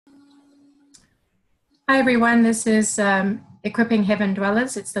Hi, everyone. This is Equipping Heaven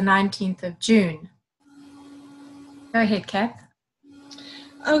Dwellers. It's the 19th of June. Go ahead, Kath.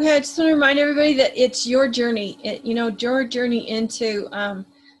 Okay, I just want to remind everybody that it's your journey. Your journey into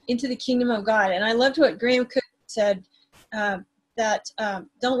the kingdom of God. And I loved what Graham Cook said, that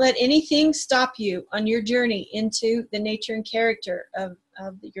don't let anything stop you on your journey into the nature and character of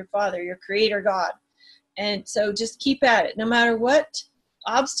your Father, your Creator God. And so just keep at it, no matter what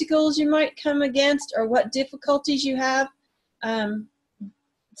obstacles you might come against or what difficulties you have.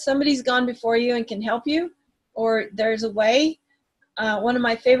 Somebody's gone before you and can help you, or there's a way. One of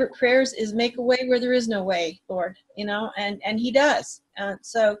my favorite prayers is make a way where there is no way, Lord, and he does.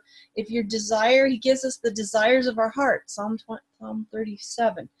 So if your desire, he gives us the desires of our heart, Psalm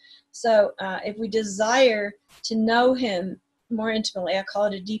 37. So if we desire to know him more intimately, I call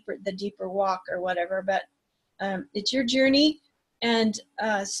it the deeper walk or whatever, but it's your journey, and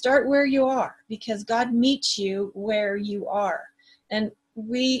start where you are, because God meets you where you are. And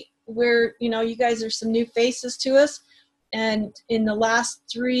we're, you guys are some new faces to us. And in the last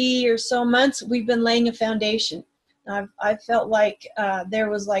 3 or so months, we've been laying a foundation. I felt like there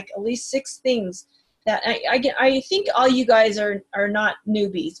was like at least 6 things that I think all you guys are not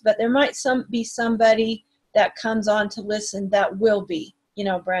newbies, but there might be somebody that comes on to listen that will be,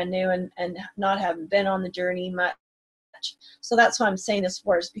 brand new and not having been on the journey much. So that's why I'm saying this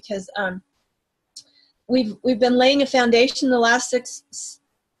first, because we've been laying a foundation the last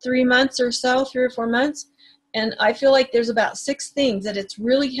 3 months or so, 3 or 4 months. And I feel like there's about 6 things that it's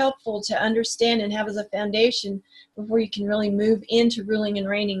really helpful to understand and have as a foundation before you can really move into ruling and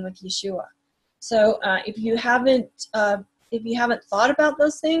reigning with Yeshua. So if you haven't thought about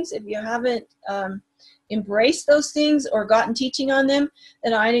those things, if you haven't embraced those things or gotten teaching on them,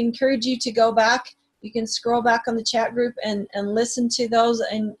 then I'd encourage you to go back. You can scroll back on the chat group and listen to those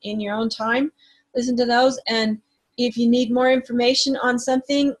in your own time. Listen to those. And if you need more information on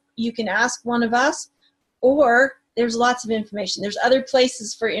something, you can ask one of us. Or there's lots of information. There's other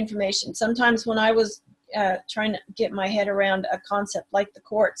places for information. Sometimes when I was trying to get my head around a concept like the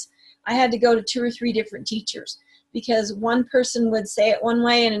courts, I had to go to 2 or 3 different teachers, because one person would say it one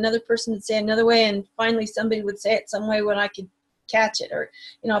way and another person would say it another way, and finally somebody would say it some way when I could catch it, or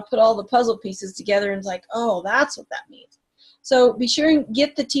put all the puzzle pieces together and it's like, oh, that's what that means. So be sure and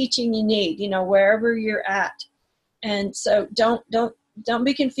get the teaching you need, wherever you're at. And so don't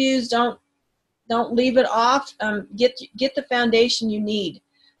be confused. Don't leave it off. Get the foundation you need.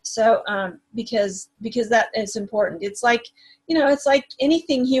 So because that is important. It's like it's like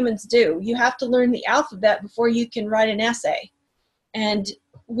anything humans do. You have to learn the alphabet before you can write an essay. And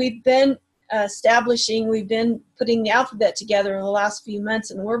we've been we've been putting the alphabet together in the last few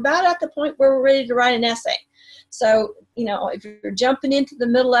months, and we're about at the point where we're ready to write an essay. So if you're jumping into the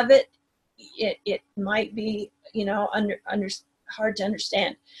middle of it, it might be hard to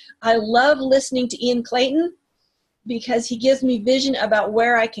understand. I love listening to Ian Clayton because he gives me vision about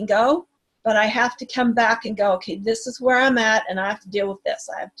where I can go, but I have to come back and go, okay, this is where I'm at, and I have to deal with this.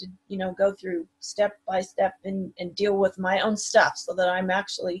 I have to, go through step by step and deal with my own stuff so that I'm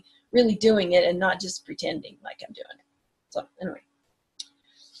actually really doing it and not just pretending like I'm doing it. So anyway,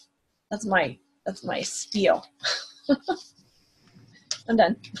 that's my spiel. I'm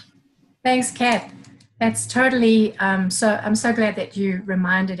done. Thanks, Kath. That's totally, so I'm so glad that you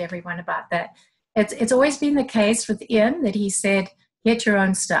reminded everyone about that. It's always been the case with Ian that he said, get your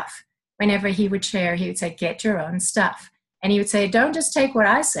own stuff. Whenever he would share, he would say, get your own stuff. And he would say, don't just take what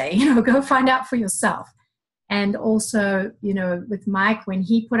I say, go find out for yourself. And also, with Mike, when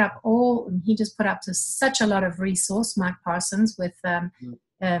he just put up to such a lot of resource, Mike Parsons with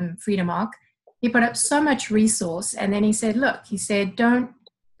Freedom Arc, he put up so much resource. And then he said,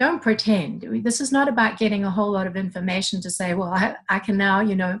 don't pretend. This is not about getting a whole lot of information to say, well, I can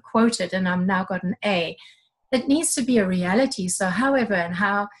now, quote it and I'm now got an A. It needs to be a reality. So however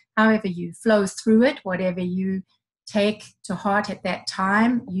you flow through it, whatever you take to heart at that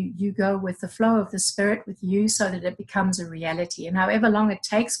time, you go with the flow of the Spirit with you so that it becomes a reality. And however long it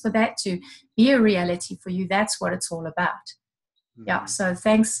takes for that to be a reality for you, that's what it's all about. Mm-hmm. Yeah, so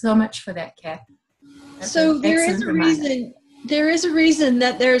thanks so much for that, Kath. So there is a reason. There is a reason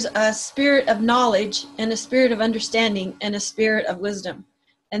that there's a spirit of knowledge and a spirit of understanding and a spirit of wisdom.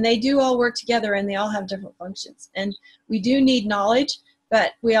 And they do all work together, and they all have different functions. And we do need knowledge,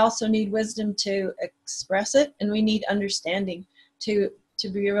 but we also need wisdom to express it, and we need understanding to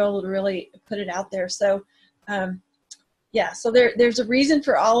be able to really put it out there. So, so there's a reason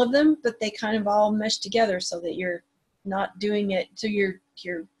for all of them, but they kind of all mesh together so that you're not doing it, so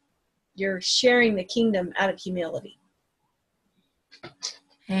you're sharing the kingdom out of humility.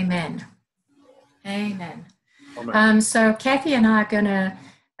 Amen. Amen. Amen. So Kathy and I are going to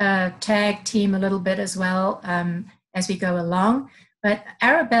tag team a little bit as well as we go along. But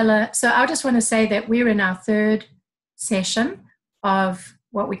Arabella, so I just want to say that we're in our third session of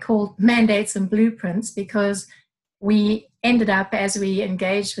what we call mandates and blueprints, because we ended up, as we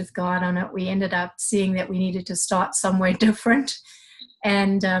engaged with God on it, we ended up seeing that we needed to start somewhere different.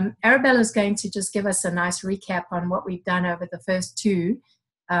 And Arabella is going to just give us a nice recap on what we've done over the first two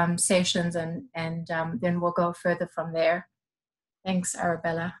sessions, and then we'll go further from there. Thanks,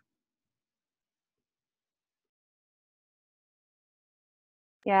 Arabella.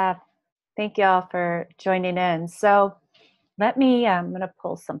 Yeah, thank you all for joining in. So I'm going to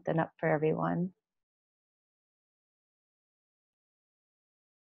pull something up for everyone.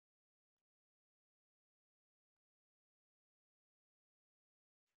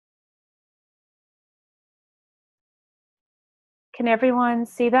 Can everyone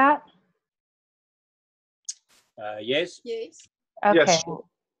see that? Yes. Yes. Okay. Yes.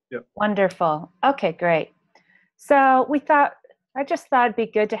 Yep. Wonderful. Okay, great. So I just thought it'd be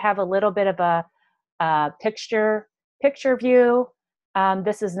good to have a little bit of a picture view.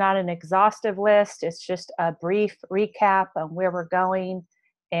 This is not an exhaustive list. It's just a brief recap on where we're going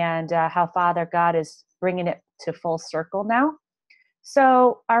and how Father God is bringing it to full circle now.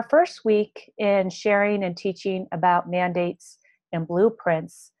 So our first week in sharing and teaching about mandates and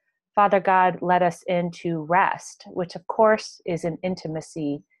blueprints, Father God led us into rest, which of course is an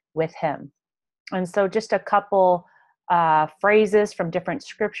intimacy with Him. And so just a couple phrases from different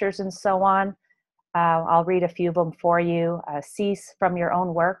scriptures and so on. I'll read a few of them for you. Cease from your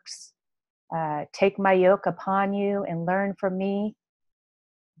own works. Take my yoke upon you and learn from me.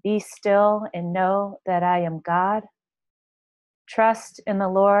 Be still and know that I am God. Trust in the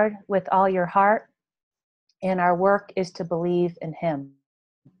Lord with all your heart, and our work is to believe in Him.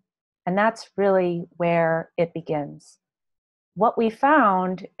 And that's really where it begins. What we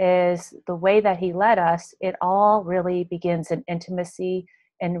found is the way that He led us, it all really begins in intimacy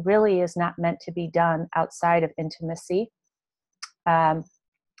and really is not meant to be done outside of intimacy.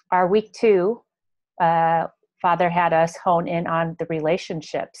 Our week 2, Father had us hone in on the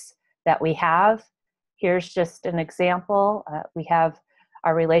relationships that we have. Here's just an example. We have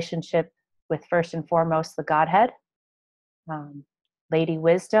our relationship with, first and foremost, the Godhead, Lady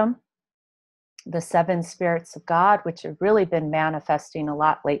Wisdom, the 7 spirits of God, which have really been manifesting a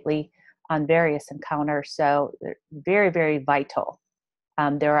lot lately on various encounters. So they're very, very vital.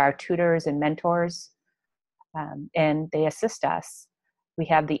 There are tutors and mentors, and they assist us. We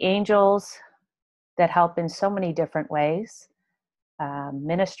have the angels that help in so many different ways,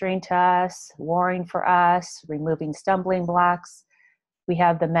 ministering to us, warring for us, removing stumbling blocks. We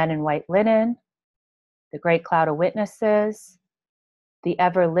have the men in white linen, the great cloud of witnesses, the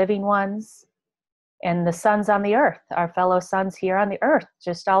ever-living ones, and the sons on the earth, our fellow sons here on the earth,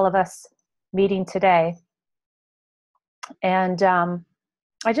 just all of us meeting today. And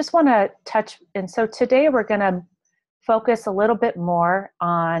I just want to touch, and so today we're going to focus a little bit more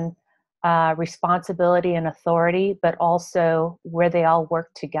on responsibility and authority, but also where they all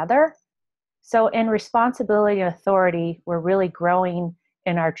work together. So in responsibility and authority, we're really growing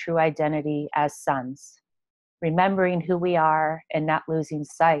in our true identity as sons, remembering who we are and not losing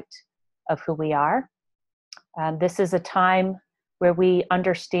sight of who we are. This is a time where we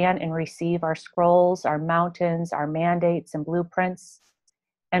understand and receive our scrolls, our mountains, our mandates and blueprints.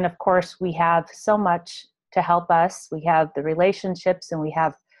 And of course, we have so much to help us. We have the relationships and we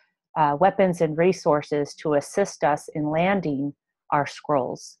have weapons and resources to assist us in landing our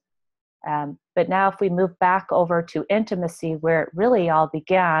scrolls. But now if we move back over to intimacy, where it really all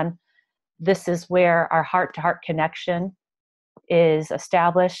began, this is where our heart-to-heart connection is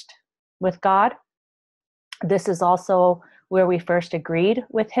established with God. This is also where we first agreed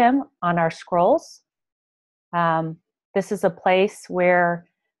with Him on our scrolls. This is a place where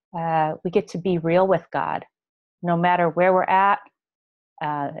we get to be real with God, no matter where we're at,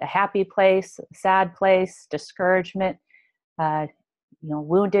 a happy place, a sad place, discouragement,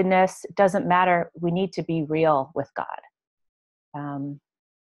 woundedness. It doesn't matter. We need to be real with God.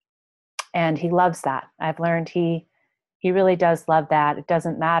 And He loves that. I've learned He really does love that. It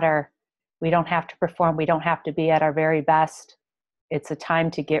doesn't matter. We don't have to perform. We don't have to be at our very best. It's a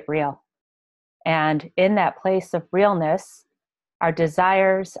time to get real. And in that place of realness, our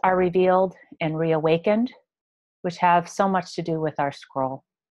desires are revealed and reawakened, which have so much to do with our scroll.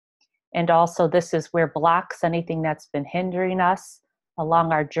 And also this is where blocks, anything that's been hindering us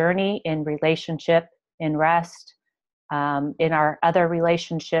along our journey in relationship, in rest, in our other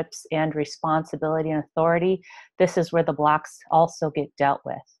relationships and responsibility and authority, this is where the blocks also get dealt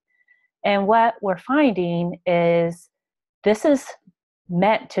with. And what we're finding is this is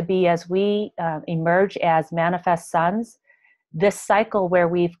meant to be, as we emerge as manifest sons, this cycle where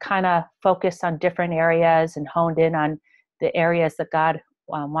we've kind of focused on different areas and honed in on the areas that God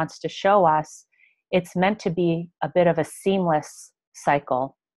wants to show us. It's meant to be a bit of a seamless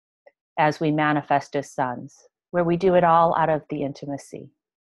cycle as we manifest as sons, where we do it all out of the intimacy.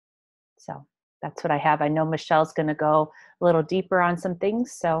 So that's what I have. I know Michelle's going to go a little deeper on some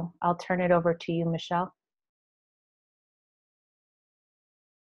things, so I'll turn it over to you, Michelle.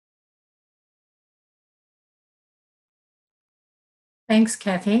 Thanks,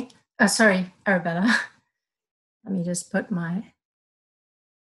 Kathy. Sorry, Arabella. Let me just put there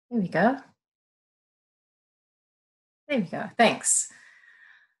we go. There we go. Thanks.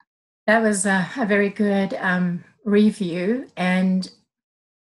 That was a very good review. And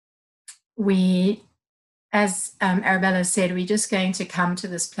we, as Arabella said, we're just going to come to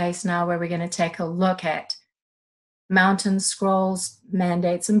this place now where we're going to take a look at mountains, scrolls,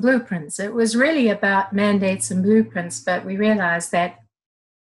 mandates, and blueprints. It was really about mandates and blueprints, but we realized that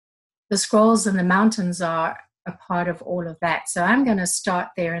the scrolls and the mountains are a part of all of that. So I'm going to start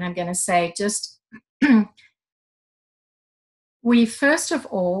there, and I'm going to say just we first of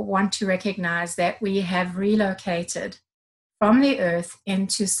all want to recognize that we have relocated from the earth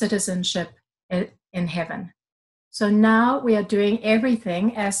into citizenship in heaven. So now we are doing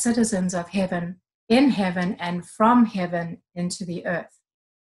everything as citizens of heaven, in heaven, and from heaven into the earth.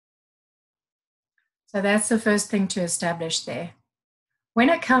 So that's the first thing to establish there. When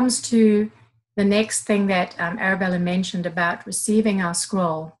it comes to the next thing that Arabella mentioned about receiving our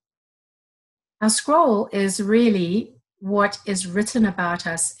scroll is really what is written about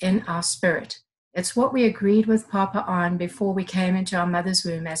us in our spirit. It's what we agreed with Papa on before we came into our mother's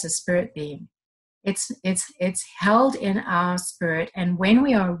womb as a spirit being. It's held in our spirit, and when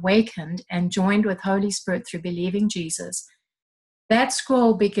we are awakened and joined with Holy Spirit through believing Jesus, that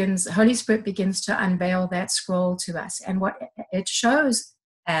scroll Holy Spirit begins to unveil that scroll to us. And what it shows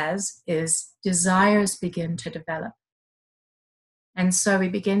as is desires begin to develop. And so we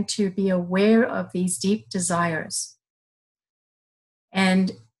begin to be aware of these deep desires.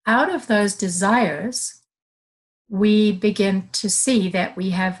 And out of those desires, we begin to see that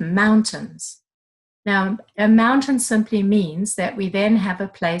we have mountains. Now, a mountain simply means that we then have a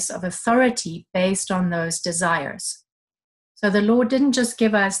place of authority based on those desires. So the Lord didn't just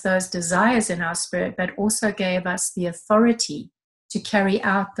give us those desires in our spirit, but also gave us the authority to carry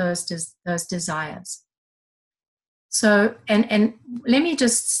out those desires. So, and let me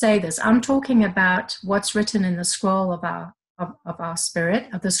just say this. I'm talking about what's written in the scroll of our spirit,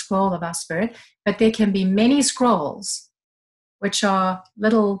 of the scroll of our spirit, but there can be many scrolls, which are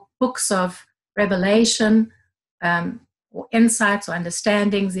little books of revelation, or insights or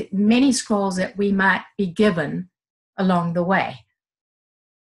understandings, many scrolls that we might be given along the way.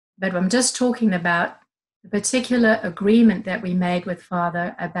 But I'm just talking about the particular agreement that we made with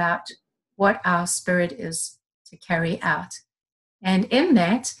Father about what our spirit is to carry out. And in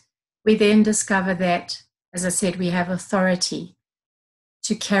that, we then discover that, as I said, we have authority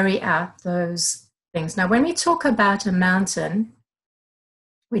to carry out those things. Now, when we talk about a mountain,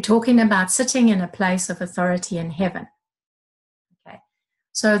 we're talking about sitting in a place of authority in heaven. Okay.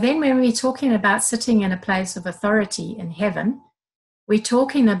 So then when we're talking about sitting in a place of authority in heaven, we're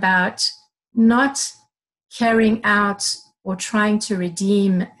talking about not carrying out or trying to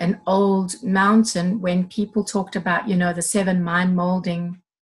redeem an old mountain. When people talked about, the 7 mind-molding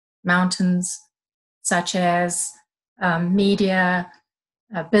mountains, such as media,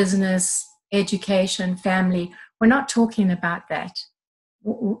 business, education, family, we're not talking about that.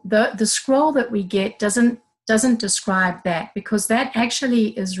 The scroll that we get doesn't describe that, because that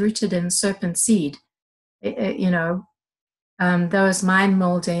actually is rooted in serpent seed. Those mind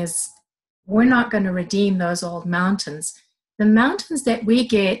molders, we're not going to redeem those old mountains. The mountains that we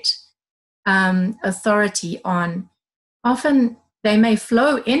get authority on, often they may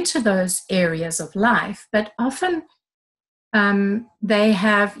flow into those areas of life, but often you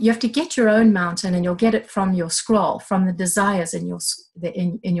have to get your own mountain, and you'll get it from your scroll, from the desires in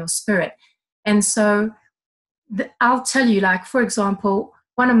your spirit. And so I'll tell you, like, for example,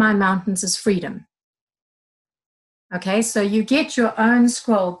 one of my mountains is freedom. Okay, so you get your own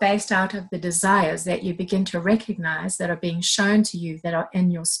scroll based out of the desires that you begin to recognize that are being shown to you, that are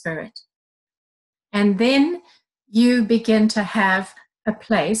in your spirit. And then you begin to have a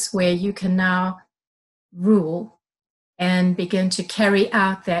place where you can now rule and begin to carry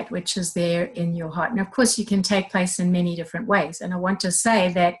out that which is there in your heart. And of course, you can take place in many different ways. And I want to say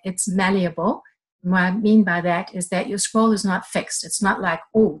that it's malleable. what I mean by that is that your scroll is not fixed. It's not like,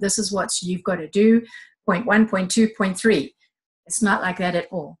 oh, this is what you've got to do, point 1, point 2, point 3. It's not like that at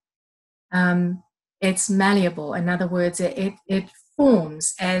all. It's malleable. In other words, it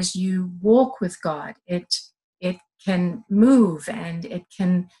forms as you walk with God. It can move, and it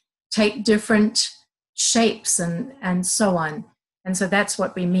can take different shapes and so on. And so that's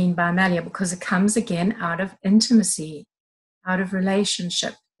what we mean by malleable, because it comes again out of intimacy, out of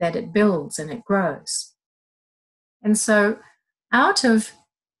relationship, that it builds and it grows. And so out of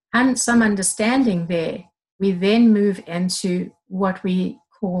some understanding there, we then move into what we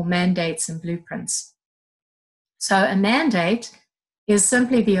call mandates and blueprints. So a mandate is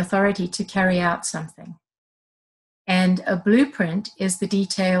simply the authority to carry out something. And a blueprint is the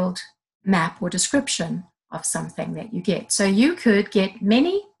detailed map or description of something that you get. So you could get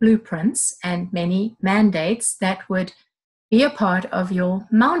many blueprints and many mandates that would be a part of your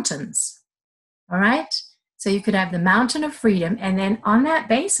mountains. All right? So you could have the mountain of freedom, and then on that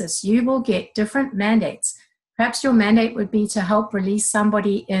basis, you will get different mandates. Perhaps your mandate would be to help release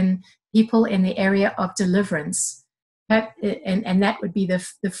people in the area of deliverance. And that would be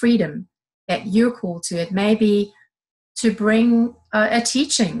the freedom that you're called to. It may be to bring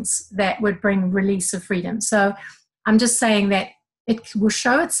teachings that would bring release of freedom. So I'm just saying that it will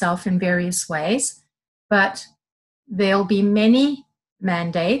show itself in various ways, but there'll be many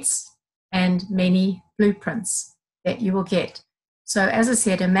mandates and many blueprints that you will get. So as I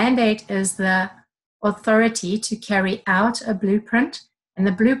said, a mandate is the authority to carry out a blueprint, and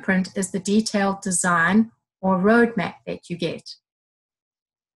the blueprint is the detailed design or roadmap that you get.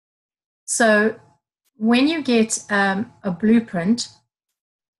 So when you get a blueprint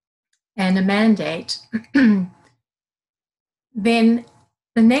and a mandate, then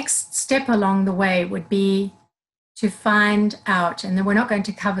the next step along the way would be to find out, and then we're not going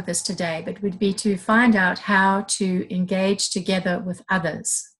to cover this today, but would be to find out how to engage together with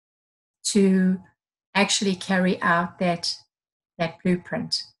others to actually carry out that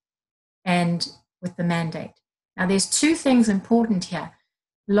blueprint and with the mandate. Now, there's two things important here.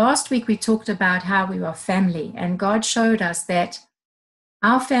 Last week, we talked about how we are family, and God showed us that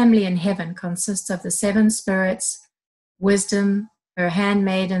our family in heaven consists of the 7 spirits, wisdom, her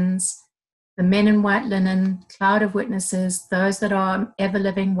handmaidens, the men in white linen, cloud of witnesses, those that are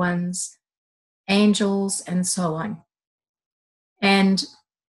ever-living ones, angels, and so on. And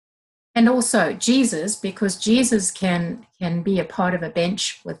also Jesus, because Jesus can be a part of a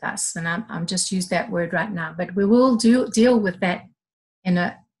bench with us. And I'm just used that word right now, but we will deal with that in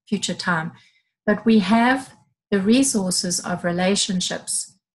a future time. But we have the resources of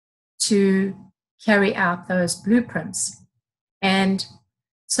relationships to carry out those blueprints. And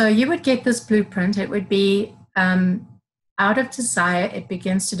so you would get this blueprint. It would be out of desire, it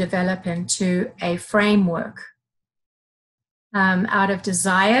begins to develop into a framework. Out of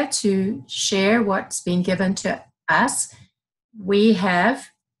desire to share what's been given to us, we have,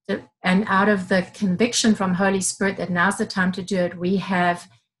 and out of the conviction from Holy Spirit that now's the time to do it, we have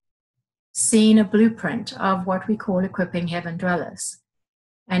seen a blueprint of what we call equipping heaven dwellers.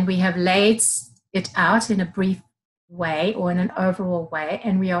 And we have laid it out in a brief way or in an overall way,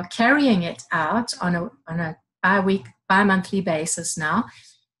 and we are carrying it out on a bi-monthly basis now.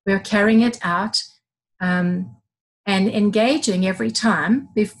 We're carrying it out and engaging every time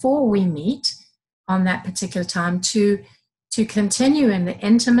before we meet on that particular time to continue in the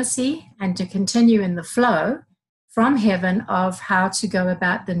intimacy and to continue in the flow from heaven of how to go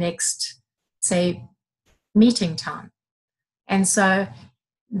about the next, say, meeting time. And so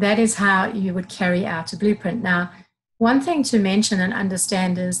that is how you would carry out a blueprint. Now, one thing to mention and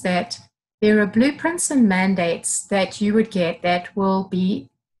understand is that there are blueprints and mandates that you would get that will be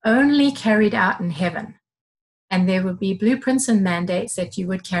only carried out in heaven. And there would be blueprints and mandates that you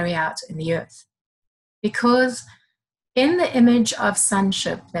would carry out in the earth. Because in the image of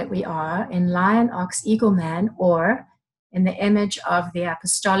sonship that we are, in lion, ox, eagle, man, or in the image of the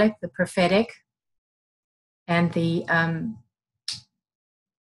apostolic, the prophetic, and the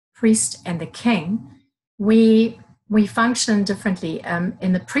priest and the king, we function differently.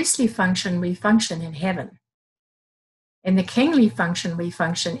 In the priestly function, we function in heaven. In the kingly function, we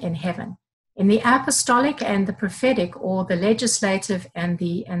function in heaven. In the apostolic and the prophetic, or the legislative and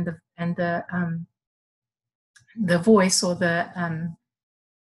the voice, or the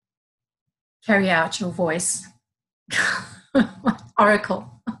carry out your voice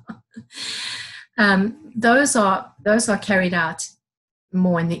oracle, those are carried out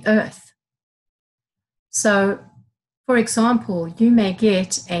more in the earth. So, for example, you may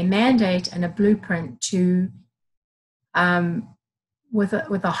get a mandate and a blueprint to with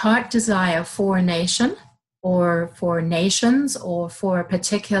a heart desire for a nation or for nations or for a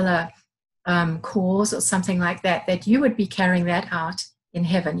particular cause or something like that, that you would be carrying that out in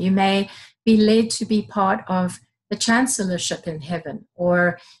heaven. You may be led to be part of the chancellorship in heaven,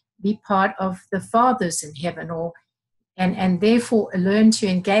 or be part of the fathers in heaven, or and therefore learn to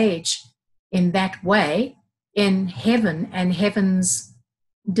engage in that way in heaven and heaven's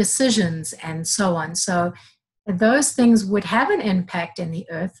decisions and so on. So those things would have an impact in the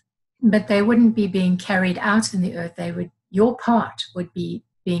earth, but they wouldn't be being carried out in the earth. Your part would be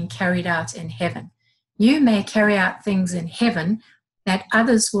being carried out in heaven. You may carry out things in heaven that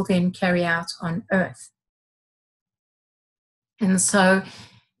others will then carry out on earth. And so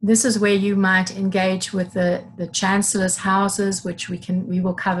this is where you might engage with the chancellor's houses, which we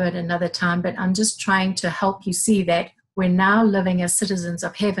will cover at another time, but I'm just trying to help you see that we're now living as citizens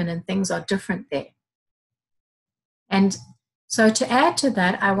of heaven and things are different there. And so to add to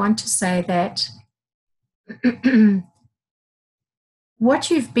that, I want to say that what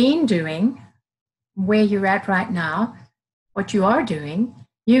you've been doing, where you're at right now, what you are doing,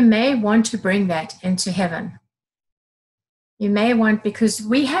 you may want to bring that into heaven. You may want, because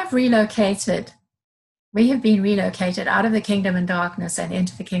we have been relocated out of the kingdom of darkness and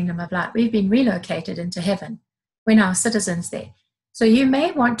into the kingdom of light. We've been relocated into heaven. We're now citizens there. So you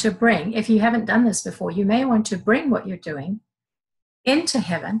may want to bring, if you haven't done this before, you may want to bring what you're doing into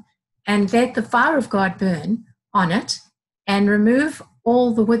heaven and let the fire of God burn on it and remove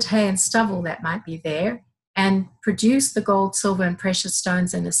all the wood, hay, and stubble that might be there and produce the gold, silver, and precious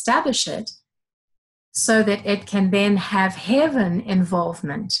stones and establish it, so that it can then have heaven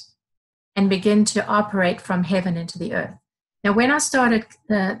involvement and begin to operate from heaven into the earth. Now, when I started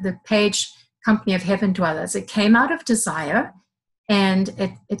the page Company of Heaven Dwellers, it came out of desire, and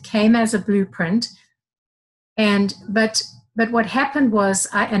it came as a blueprint. But what happened was,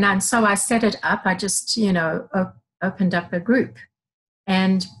 so I set it up. I just, opened up a group.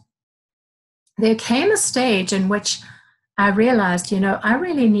 And there came a stage in which I realized, I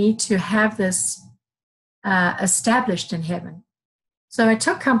really need to have this established in heaven. So I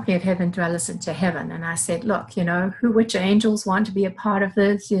took Company of Heaven Dwellers into heaven, and I said, look, which angels want to be a part of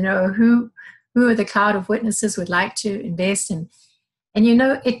this? Who are the cloud of witnesses would like to invest in? And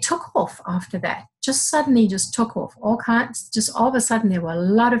it took off after that. Just took off. All of a sudden there were a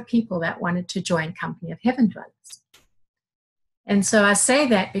lot of people that wanted to join Company of Heaven Dwellers. And so I say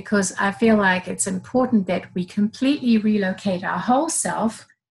that because I feel like it's important that we completely relocate our whole self,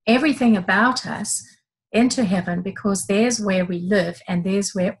 everything about us, into heaven, because there's where we live and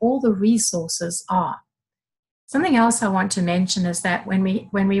there's where all the resources are. Something else I want to mention is that when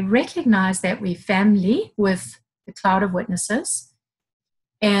we recognize that we're family with the cloud of witnesses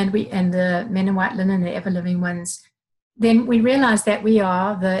and the men in white linen, the ever-living ones, then we realize that we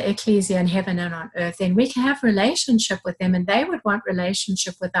are the ecclesia in heaven and on earth, and we can have relationship with them, and they would want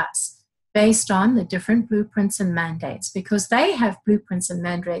relationship with us based on the different blueprints and mandates, because they have blueprints and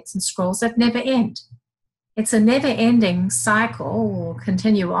mandates and scrolls that never end. It's a never-ending cycle, or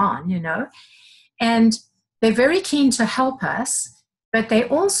continue on, and they're very keen to help us, but they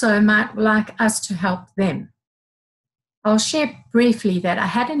also might like us to help them. I'll share briefly that I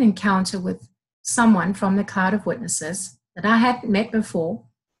had an encounter with someone from the cloud of witnesses that I hadn't met before,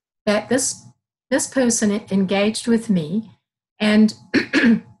 that this person engaged with me, and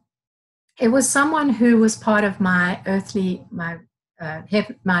it was someone who was part of my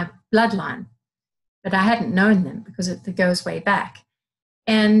bloodline, but I hadn't known them because it goes way back.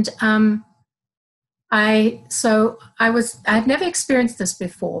 And I'd never experienced this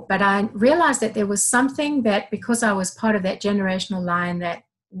before, but I realized that there was something that, because I was part of that generational line, that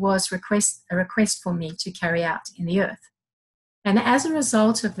was a request for me to carry out in the earth. And as a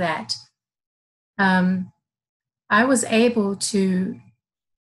result of that, I was able to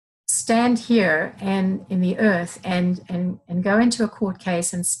stand here and in the earth and go into a court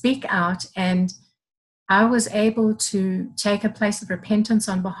case and speak out, and I was able to take a place of repentance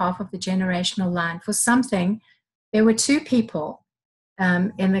on behalf of the generational line for something. There were two people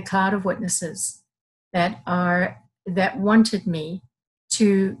in the cloud of witnesses that wanted me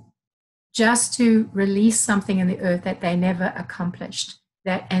to release something in the earth that they never accomplished.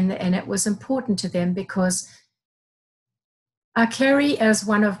 And it was important to them because I carry as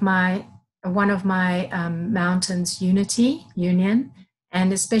one of my mountains union,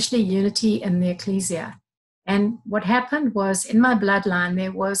 and especially unity in the ecclesia. And what happened was, in my bloodline,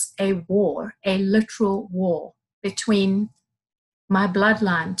 there was a war, a literal war between my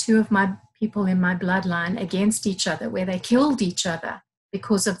bloodline, two of my people in my bloodline against each other, where they killed each other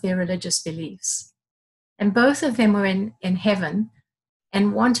because of their religious beliefs. And both of them were in heaven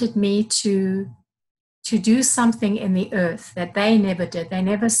and wanted me to do something in the earth that they never did. They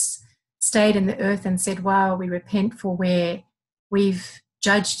never stayed in the earth and said, wow, we repent for where we've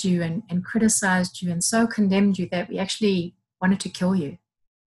judged you and criticized you and so condemned you that we actually wanted to kill you.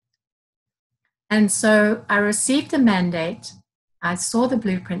 And so I received the mandate, I saw the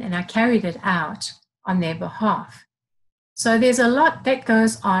blueprint, and I carried it out on their behalf. So there's a lot that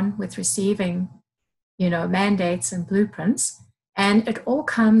goes on with receiving, mandates and blueprints. And it all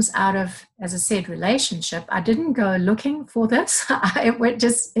comes out of, as I said, relationship. I didn't go looking for this. I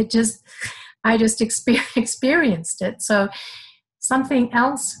just experienced it. So something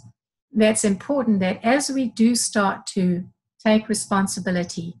else that's important, that as we do start to take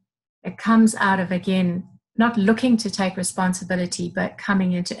responsibility, it comes out of, again, not looking to take responsibility, but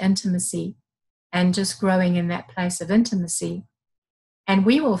coming into intimacy and just growing in that place of intimacy. And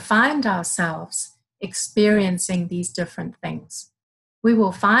we will find ourselves experiencing these different things. We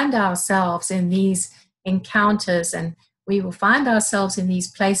will find ourselves in these encounters, and we will find ourselves in these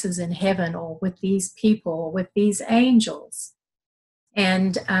places in heaven, or with these people, or with these angels.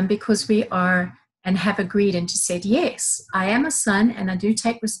 And because we are and have agreed and just said, yes, I am a son and I do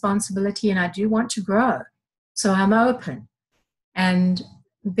take responsibility and I do want to grow. So I'm open. And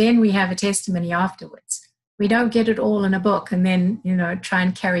then we have a testimony afterwards. We don't get it all in a book and then, try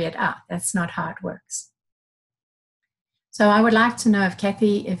and carry it out. That's not how it works. So I would like to know if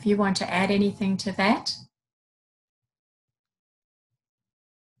Kathy, if you want to add anything to that.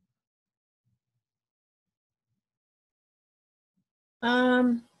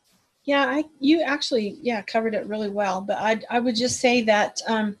 You actually covered it really well. But I would just say that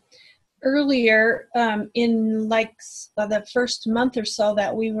earlier in the first month or so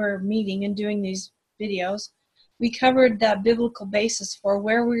that we were meeting and doing these videos, we covered that biblical basis for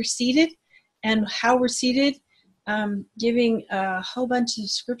where we're seated and how we're seated, giving a whole bunch of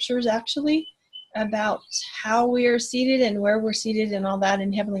scriptures actually about how we are seated and where we're seated and all that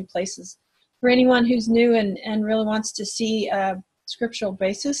in heavenly places. For anyone who's new and really wants to see a scriptural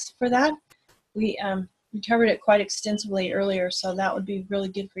basis for that, we covered it quite extensively earlier, so that would be really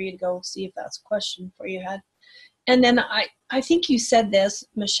good for you to go see if that's a question for you had. And then I think you said this,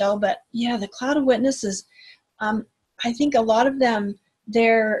 Michelle, but the cloud of witnesses, I think a lot of them,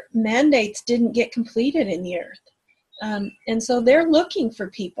 their mandates didn't get completed in the earth. And so they're looking for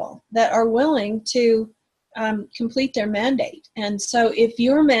people that are willing to complete their mandate. And so if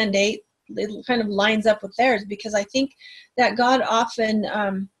your mandate, it kind of lines up with theirs, because I think that God often,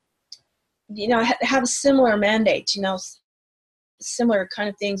 have a similar mandate, similar kind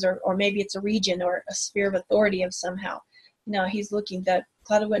of things, or maybe it's a region or a sphere of authority of somehow. He's looking, that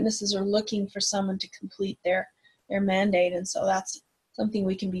cloud of witnesses are looking for someone to complete their mandate. And so that's something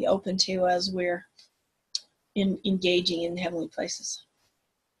we can be open to as we're engaging in heavenly places.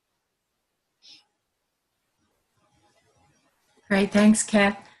 Great, thanks,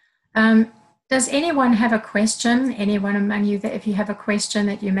 Kath. Does anyone have a question? Anyone among you, that if you have a question,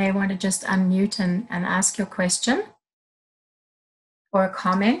 that you may want to just unmute and ask your question or a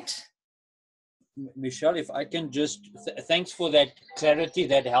comment? Michelle, if I can just, thanks for that clarity.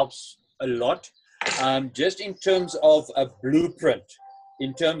 That helps a lot. Just in terms of a blueprint,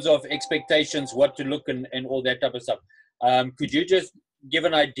 in terms of expectations, what to look and all that type of stuff. Could you just give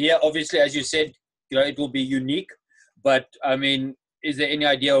an idea? Obviously, as you said, it will be unique, but is there any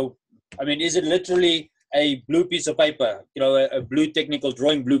idea? Is it literally a blue piece of paper, a blue technical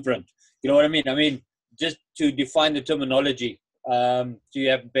drawing blueprint? You know what I mean? Just to define the terminology, so you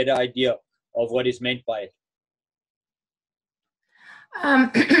have a better idea of what is meant by it.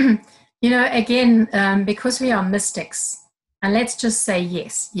 Again, because we are mystics, and let's just say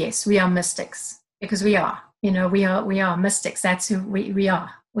yes, we are mystics, because we are, we are mystics. That's who we are.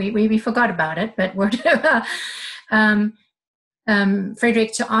 We forgot about it, but whatever.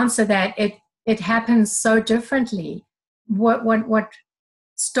 Frederick, to answer that, it happens so differently. What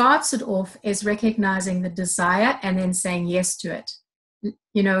starts it off is recognizing the desire and then saying yes to it.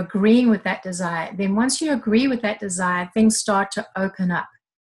 Agreeing with that desire. Then once you agree with that desire, things start to open up.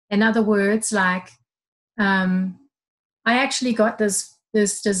 In other words, like I actually got this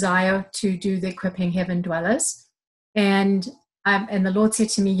desire to do the Equipping Heaven Dwellers, and the Lord said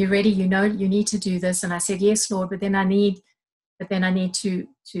to me, "You ready? You need to do this." And I said, "Yes, Lord," but then I need to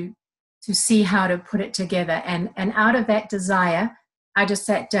see how to put it together. And out of that desire, I just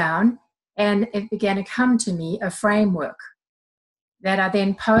sat down and it began to come to me, a framework that I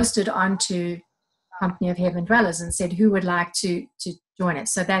then posted onto Company of Heaven Dwellers and said, who would like to join it?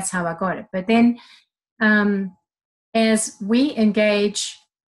 So that's how I got it. But then as we engage,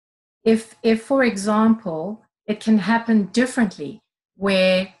 if for example, it can happen differently,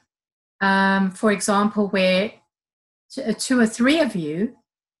 where, for example, where two or three of you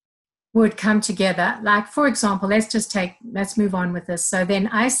would come together. Like, for example, let's move on with this. So then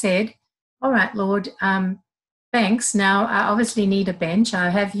I said, all right, Lord, thanks. Now I obviously need a bench. I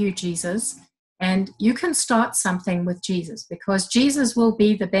have you, Jesus, and you can start something with Jesus, because Jesus will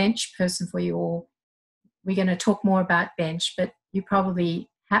be the bench person for you all. We're going to talk more about bench, but you probably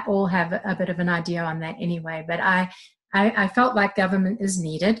all have a bit of an idea on that anyway. But I felt like government is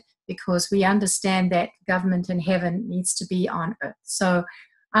needed, because we understand that government in heaven needs to be on earth. So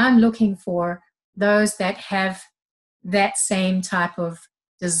I'm looking for those that have that same type of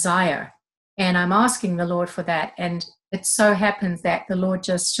desire. And I'm asking the Lord for that. And it so happens that the Lord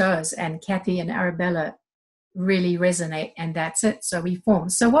just shows, and Kathy and Arabella really resonate, and that's it. So we form.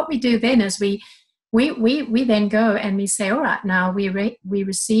 So what we do then is we then go and we say, all right, now we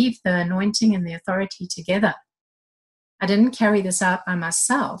receive the anointing and the authority together. I didn't carry this out by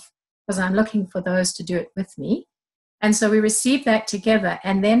myself, because I'm looking for those to do it with me. And so we received that together.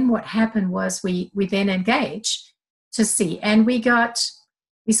 And then what happened was we then engaged to see. And we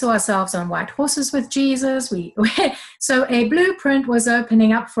saw ourselves on white horses with Jesus. So a blueprint was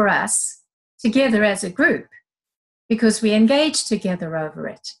opening up for us together as a group, because we engaged together over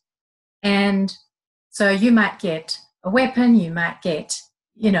it. And so you might get a weapon, you might get,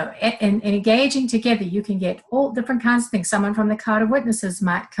 and engaging together, you can get all different kinds of things. Someone from the cloud of witnesses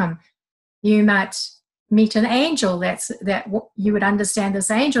might come. You might meet an angel that you would understand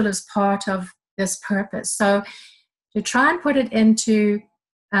this angel is part of this purpose. So to try and put it into,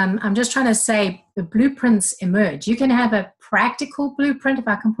 I'm just trying to say, the blueprints emerge. You can have a practical blueprint, if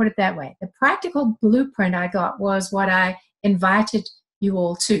I can put it that way. The practical blueprint I got was what I invited you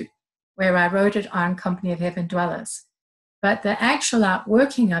all to, where I wrote it on Company of Heaven Dwellers. But the actual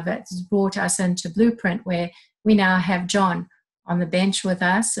outworking of it has brought us into Blueprint, where we now have John on the bench with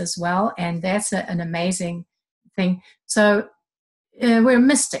us as well, and that's an amazing thing. So we're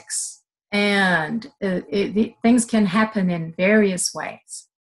mystics, and things can happen in various ways.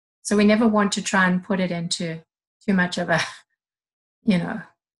 So we never want to try and put it into too much of a, I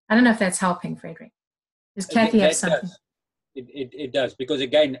don't know if that's helping, Frederick. Does Kathy have something? It does, because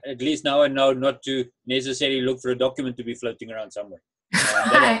again, at least now I know not to necessarily look for a document to be floating around somewhere.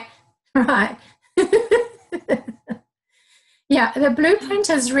 Right. Yeah, the blueprint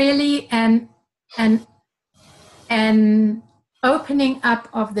is really an opening up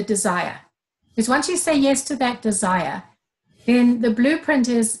of the desire. Because once you say yes to that desire, then the blueprint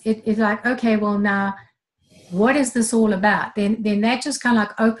is like, okay, well now, what is this all about? Then that just kind of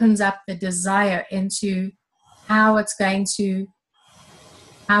like opens up the desire into how it's going to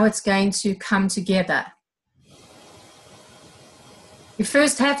come together. You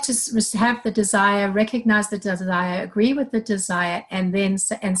first have to have the desire, recognize the desire, agree with the desire, and then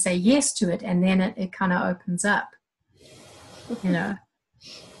say yes to it, and then it kind of opens up.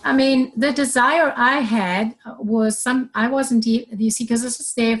 I mean, the desire I had was I wasn't, you see, because this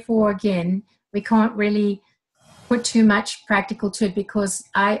is therefore, again, we can't really put too much practical to it, because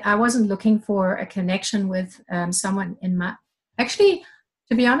I wasn't looking for a connection with someone actually,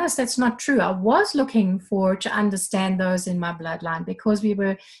 to be honest, that's not true. I was looking to understand those in my bloodline, because we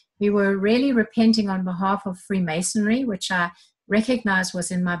were really repenting on behalf of Freemasonry, which I recognized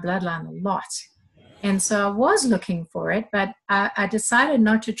was in my bloodline a lot. And so I was looking for it, but I decided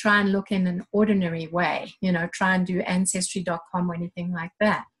not to try and look in an ordinary way, try and do Ancestry.com or anything like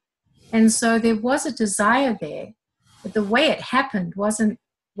that. And so there was a desire there, but the way it happened was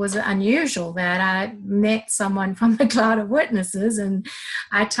unusual, that I met someone from the cloud of witnesses, and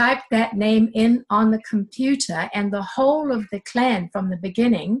I typed that name in on the computer, and the whole of the clan from the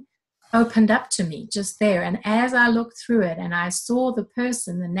beginning opened up to me just there. And as I looked through it and I saw the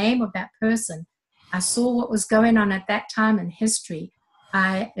person, the name of that person, I saw what was going on at that time in history,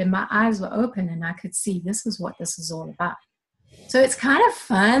 and my eyes were open, and I could see this is what this is all about. So it's kind of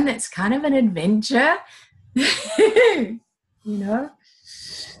fun. It's kind of an adventure. You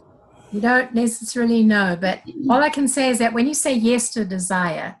don't necessarily know, but all I can say is that when you say yes to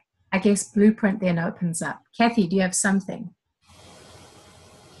desire, I guess Blueprint then opens up. Kathy, do you have something?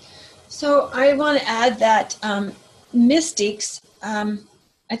 So I want to add that mystics,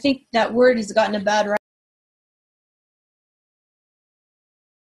 I think that word has gotten a bad rap.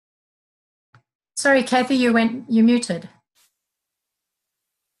 Sorry, Kathy, you muted.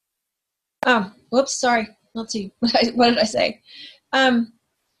 Whoops, sorry. Let's see. What did I say?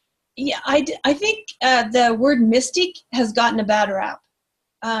 Yeah, I think the word mystic has gotten a bad rap.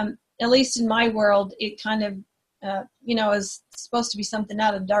 At least in my world, it kind of, is supposed to be something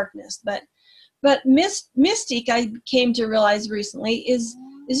out of darkness. But But mystic, I came to realize recently, is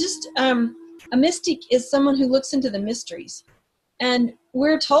just a mystic is someone who looks into the mysteries, and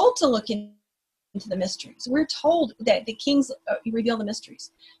we're told to look into the mysteries. We're told that the kings reveal the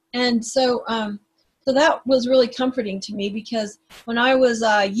mysteries, and so so that was really comforting to me, because when I was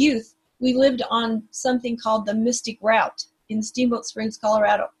a youth, we lived on something called the Mystic Route in Steamboat Springs,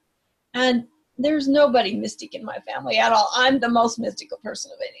 Colorado, and there's nobody mystic in my family at all. I'm the most mystical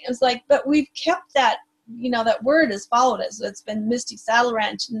person of any. It's like, but we've kept that, you know, that word has followed us. It's been Mystic Saddle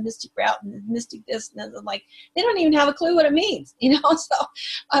Ranch and the Mystic Route and the Mystic this, and I'm like, they don't even have a clue what it means, you know? So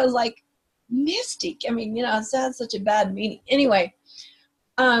I was like, mystic. I mean, you know, it has such a bad meaning. Anyway,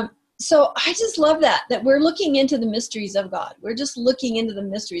 so I just love that we're looking into the mysteries of God. We're just looking into the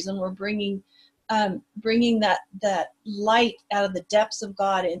mysteries, and we're bringing that light out of the depths of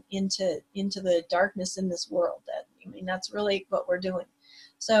God into the darkness in this world. I mean, that's really what we're doing.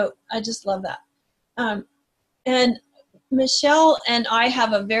 So I just love that. And Michelle and I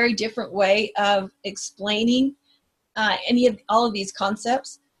have a very different way of explaining all of these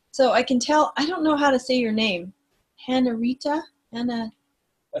concepts. So I can tell, I don't know how to say your name. Hannah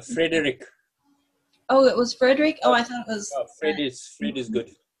Frederick. Oh, it was Frederick? Oh, I thought it was... Oh, Fred is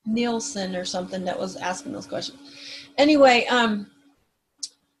good. Nielsen or something that was asking those questions. Anyway,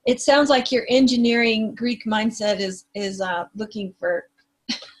 it sounds like your engineering Greek mindset is looking for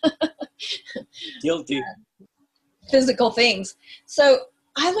guilty physical things. So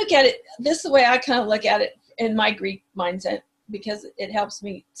I look at it, this is the way I kind of look at it in my Greek mindset, because it helps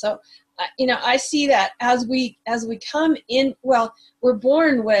me. So, you know, I see that as we come in, well, we're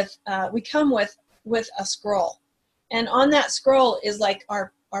born with, we come with a scroll. And on that scroll is like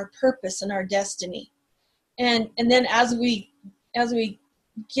our purpose and our destiny. And then as the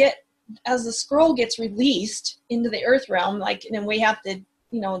scroll gets released into the earth realm, like, and then we have to,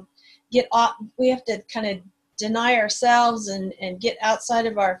 you know, we have to kind of deny ourselves and get outside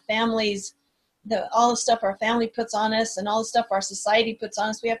of our families, all the stuff our family puts on us and all the stuff our society puts on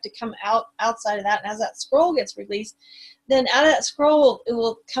us. We have to come outside of that. And as that scroll gets released, then out of that scroll, it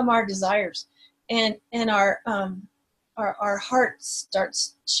will come our desires and our heart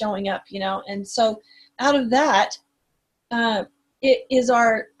starts showing up, you know. And so out of that, it is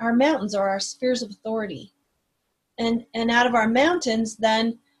our mountains, or our spheres of authority. And out of our mountains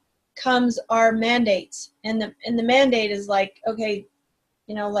then comes our mandates. And the mandate is like, okay,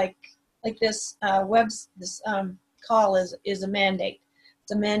 you know, like this call is a mandate.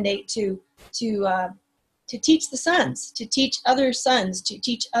 It's a mandate to teach the sons, to teach other sons, to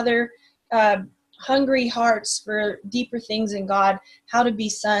teach other hungry hearts for deeper things in God, how to be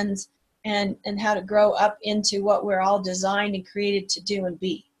sons, and how to grow up into what we're all designed and created to do and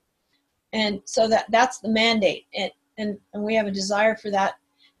be. And so that's the mandate, and we have a desire for that.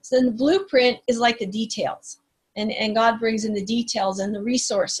 So then the blueprint is like the details, and God brings in the details and the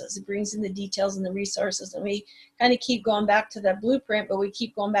resources. He brings in the details and the resources, and we kind of keep going back to that blueprint, but we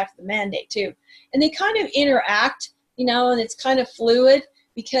keep going back to the mandate too. And they kind of interact, you know, and it's kind of fluid,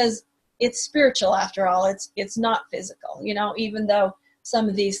 because it's spiritual after all. It's not physical, you know, even though some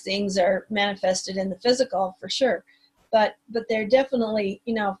of these things are manifested in the physical for sure, but they're definitely,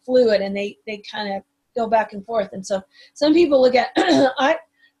 you know, fluid, and they kind of go back and forth. And so some people look at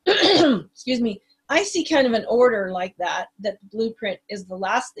excuse me, I see kind of an order like that the blueprint is the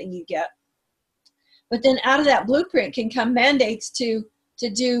last thing you get, but then out of that blueprint can come mandates to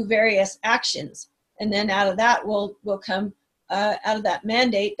do various actions, and then out of that will come out of that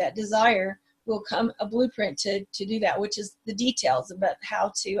mandate, that desire, will come a blueprint to do that, which is the details about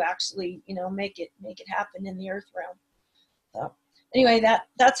how to actually, you know, make it happen in the earth realm. So anyway,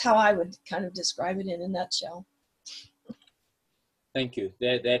 that's how I would kind of describe it in a nutshell. Thank you.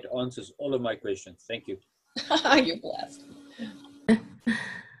 That answers all of my questions. Thank you. You're blessed.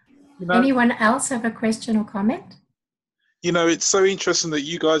 You know, Anyone else have a question or comment? you know, it's so interesting that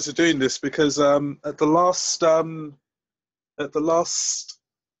you guys are doing this, because at the last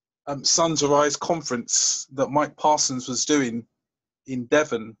Sons Arise conference that Mike Parsons was doing in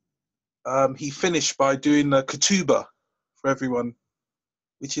Devon, he finished by doing a ketubah for everyone,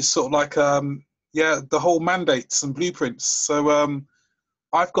 which is sort of like the whole mandates and blueprints. So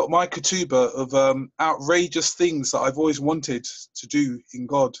I've got my ketubah of outrageous things that I've always wanted to do in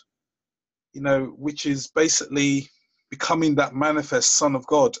God, you know, which is basically becoming that manifest Son of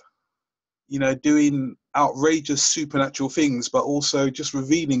God, you know, doing outrageous supernatural things, but also just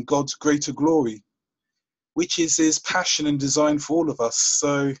revealing God's greater glory, which is his passion and design for all of us.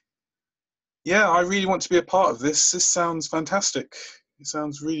 So yeah, I really want to be a part of this. This sounds fantastic. It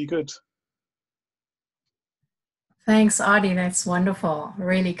sounds really good. Thanks, Adi. That's wonderful.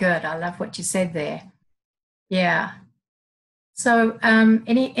 Really good. I love what you said there. Yeah. So,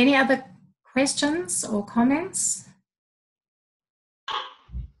 any other questions or comments?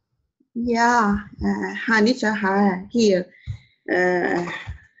 Yeah, Hanisha here.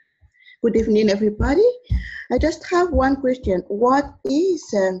 Good evening, everybody. I just have one question. What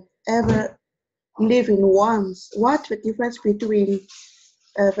is ever living ones? What's the difference between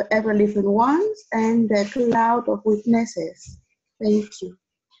the ever living ones and the cloud of witnesses? Thank you.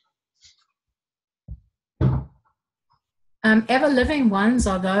 Ever living ones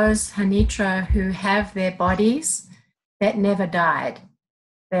are those, Hanitra, who have their bodies that never died,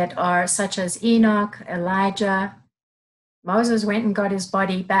 that are such as Enoch, Elijah. Moses went and got his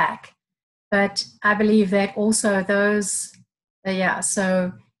body back. But I believe that also those, they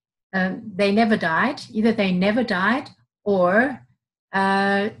never died. Either they never died or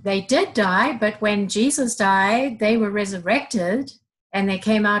they did die, but when Jesus died, they were resurrected and they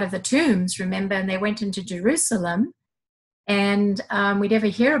came out of the tombs, remember, and they went into Jerusalem. And we never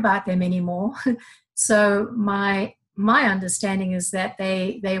hear about them anymore. So my understanding is that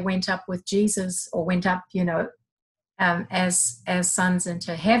they went up with Jesus, or went up, as sons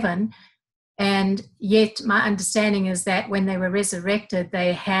into heaven. And yet my understanding is that when they were resurrected,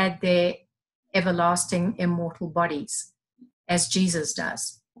 they had their everlasting immortal bodies, as Jesus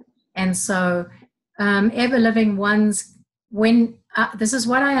does. And so ever living ones, when this is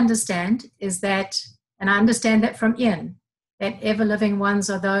what I understand, is that, and I understand that from Ian, that ever-living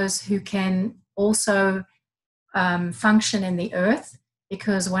ones are those who can also function in the earth,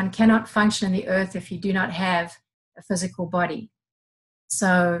 because one cannot function in the earth if you do not have a physical body.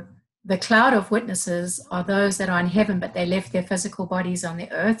 So the cloud of witnesses are those that are in heaven, but they left their physical bodies on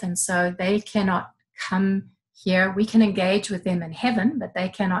the earth, and so they cannot come here. We can engage with them in heaven, but they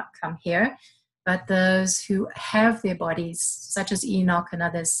cannot come here. But those who have their bodies, such as Enoch and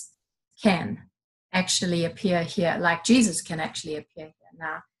others, can actually appear here, like Jesus can actually appear here.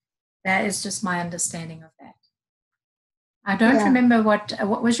 Now, that is just my understanding of that. I don't remember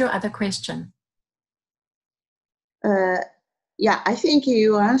what was your other question. I think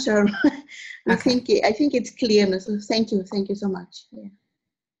you answered. Okay. I think it's clear. So thank you so much.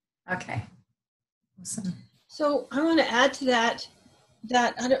 Yeah. Okay. Awesome. So I want to add to that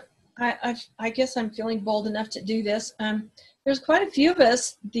I guess I'm feeling bold enough to do this. There's quite a few of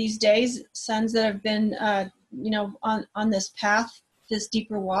us these days, sons that have been, on this path, this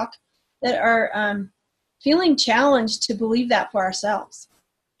deeper walk, that are feeling challenged to believe that for ourselves.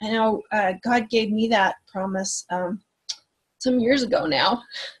 I know God gave me that promise some years ago now.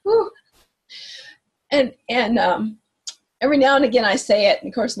 Woo. And every now and again I say it, and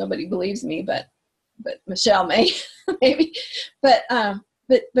of course nobody believes me, but Michelle may, maybe. But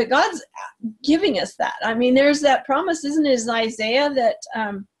God's giving us that. I mean, there's that promise, isn't it, in Isaiah,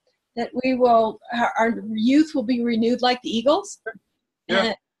 that we will, our youth will be renewed like the eagles.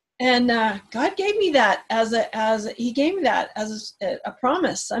 Yeah. And God gave me that He gave me that as a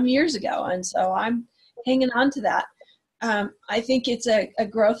promise some years ago, and so I'm hanging on to that. I think it's a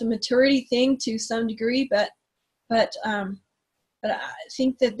growth and maturity thing to some degree, but I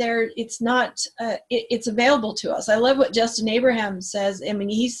think that it's not. It's available to us. I love what Justin Abraham says. I mean,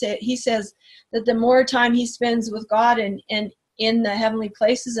 he says that the more time he spends with God and in the heavenly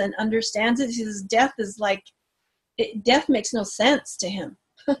places and understands it, he says death is like death makes no sense to him.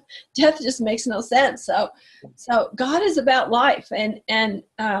 Death just makes no sense. So God is about life, and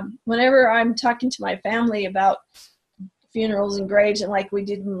whenever I'm talking to my family about funerals and graves, and like we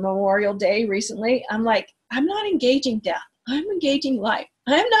did Memorial Day recently, I'm like, I'm not engaging death. I'm engaging life.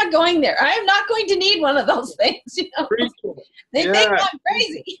 I'm not going there. I am not going to need one of those things. They think I'm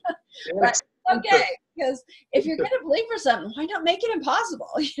crazy. But okay, because if you're going to believe for something, why not make it impossible?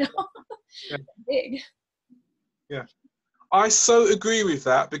 Big. Yeah, I so agree with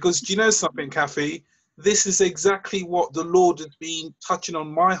that, because do you know something, Kathy? This is exactly what the Lord has been touching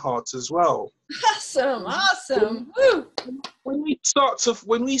on my heart as well. Awesome. Woo. When we start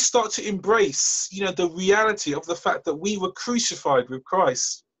to embrace, the reality of the fact that we were crucified with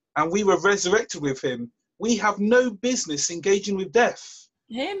Christ and we were resurrected with him, we have no business engaging with death.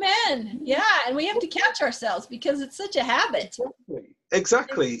 Amen. Yeah, and we have to catch ourselves because it's such a habit.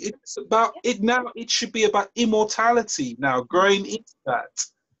 Exactly. It's about it now. It should be about immortality now, growing into that.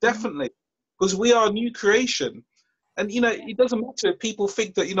 Definitely. Because we are a new creation. And, it doesn't matter if people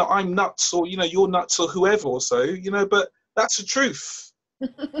think that, I'm nuts, or, you're nuts, or whoever or so, but that's the truth. So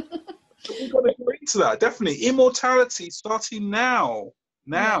we've got to go into that. Definitely. Immortality starting now.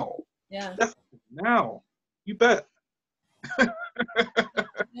 Now. Yeah. Definitely now. You bet.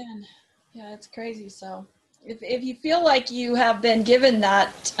 Man. Yeah, it's crazy. So if you feel like you have been given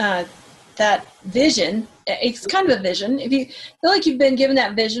that vision, it's kind of a vision. If you feel like you've been given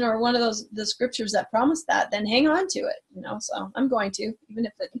that vision or one of the scriptures that promise that, then hang on to it, so I'm going to, even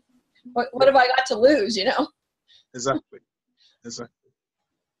if what have I got to lose, Exactly.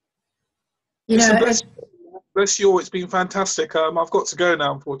 You Listen, know, bless you all. It's been fantastic. I've got to go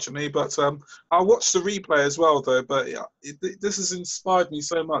now, unfortunately, but I'll watch the replay as well, though. But yeah, this has inspired me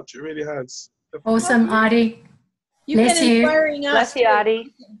so much. It really has. awesome, Adi. You've Bless been you. inspiring us. Bless you,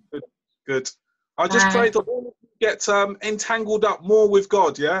 Adi. Good. I just Bye. pray that all of you get entangled up more with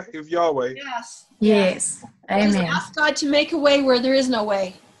God, yeah, with Yahweh. Yes. Yes. Just Amen. ask God to make a way where there is no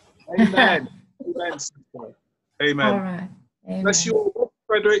way. Amen. Amen. Amen. All right. Amen. Bless you all,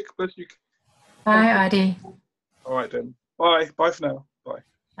 Frederick. Bless you. Bye, Adi. All right then. Bye. Bye for now. Bye.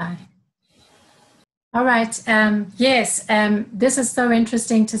 Bye. All right. Yes, this is so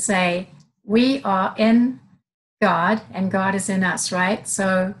interesting to say. We are in God and God is in us, right?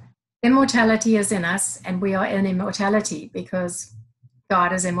 So immortality is in us and we are in immortality because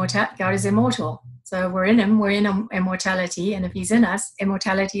God is immortal. So we're in him, we're in immortality. And if he's in us,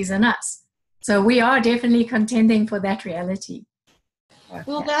 immortality is in us. So we are definitely contending for that reality.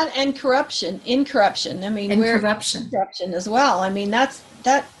 Well, that and incorruption. I mean, we're Incorruption. incorruption as well. I mean, that's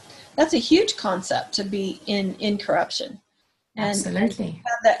a huge concept to be in incorruption. And Absolutely.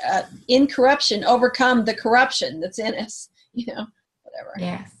 have that incorruption overcome the corruption that's in us, whatever.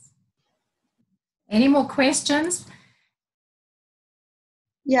 Yes. Any more questions?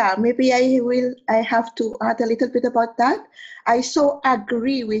 Yeah, maybe I have to add a little bit about that. I so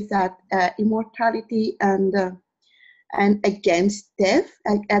agree with that immortality and against death.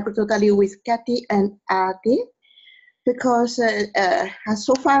 I agree totally with Kathy and Adi, because as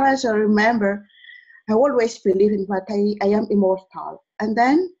so far as I remember, I always believe in what I am immortal. And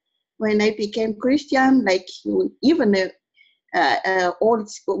then when I became Christian, like even old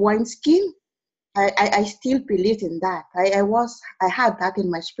wineskin, I still believed in that. I had that in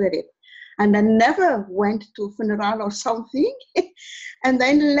my spirit. And I never went to funeral or something. And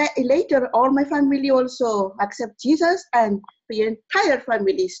then later, all my family also accept Jesus, and the entire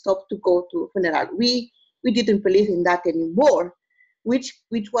family stopped to go to funeral. We didn't believe in that anymore, which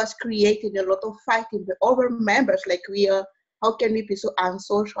was creating a lot of fighting with other members. Like how can we be so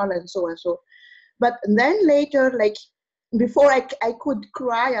unsocial and so and so. But then later, like before I could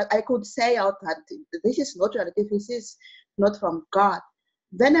cry, I could say out that this is not reality, this is not from God.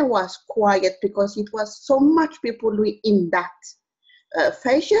 Then I was quiet because it was so much people in that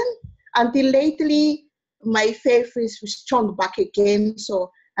fashion, until lately my faith is strong back again.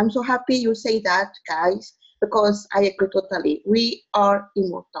 So I'm so happy you say that, guys, because I agree totally. We are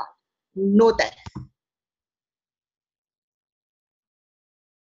immortal, no death.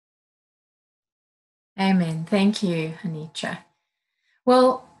 Amen. Thank you, Anitra.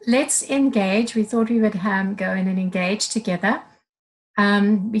 Well, let's engage. We thought we would go in and engage together.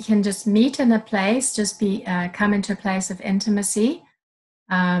 We can just meet in a place, come into a place of intimacy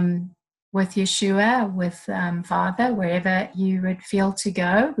with Yeshua, with Father, wherever you would feel to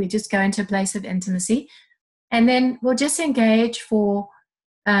go. We just go into a place of intimacy. And then we'll just engage for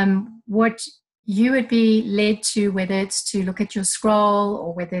what you would be led to, whether it's to look at your scroll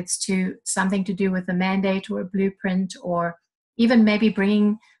or whether it's to something to do with a mandate or a blueprint, or even maybe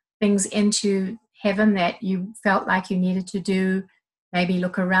bringing things into heaven that you felt like you needed to do. Maybe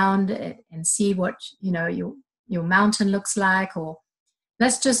look around and see what your mountain looks like, or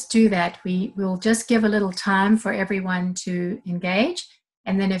let's just do that. We'll just give a little time for everyone to engage,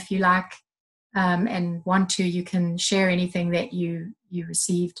 and then if you like and want to, you can share anything that you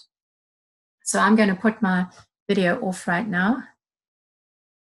received. So I'm going to put my video off right now.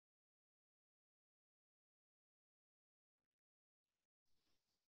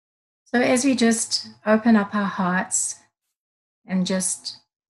 So as we just open up our hearts and just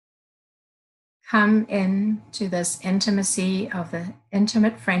come in to this intimacy of the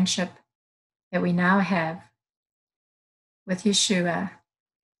intimate friendship that we now have with Yeshua,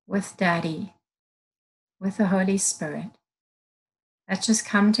 with Daddy, with the Holy Spirit. Let's just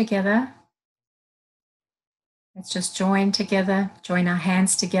come together. Let's just join together, join our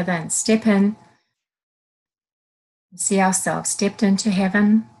hands together and step in and see ourselves stepped into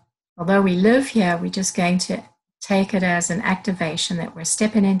heaven. Although we live here, we're just going to take it as an activation that we're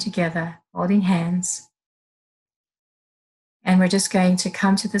stepping in together, holding hands. And we're just going to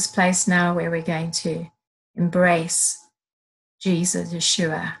come to this place now where we're going to embrace Jesus,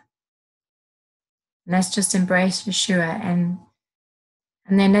 Yeshua. And let's just embrace Yeshua, and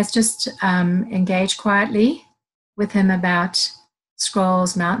then let's just engage quietly with him about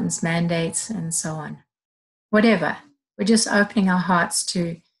scrolls, mountains, mandates, and so on. whatever. We're just opening our hearts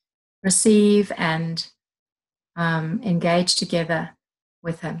to receive and engage together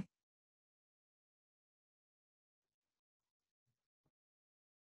with Him.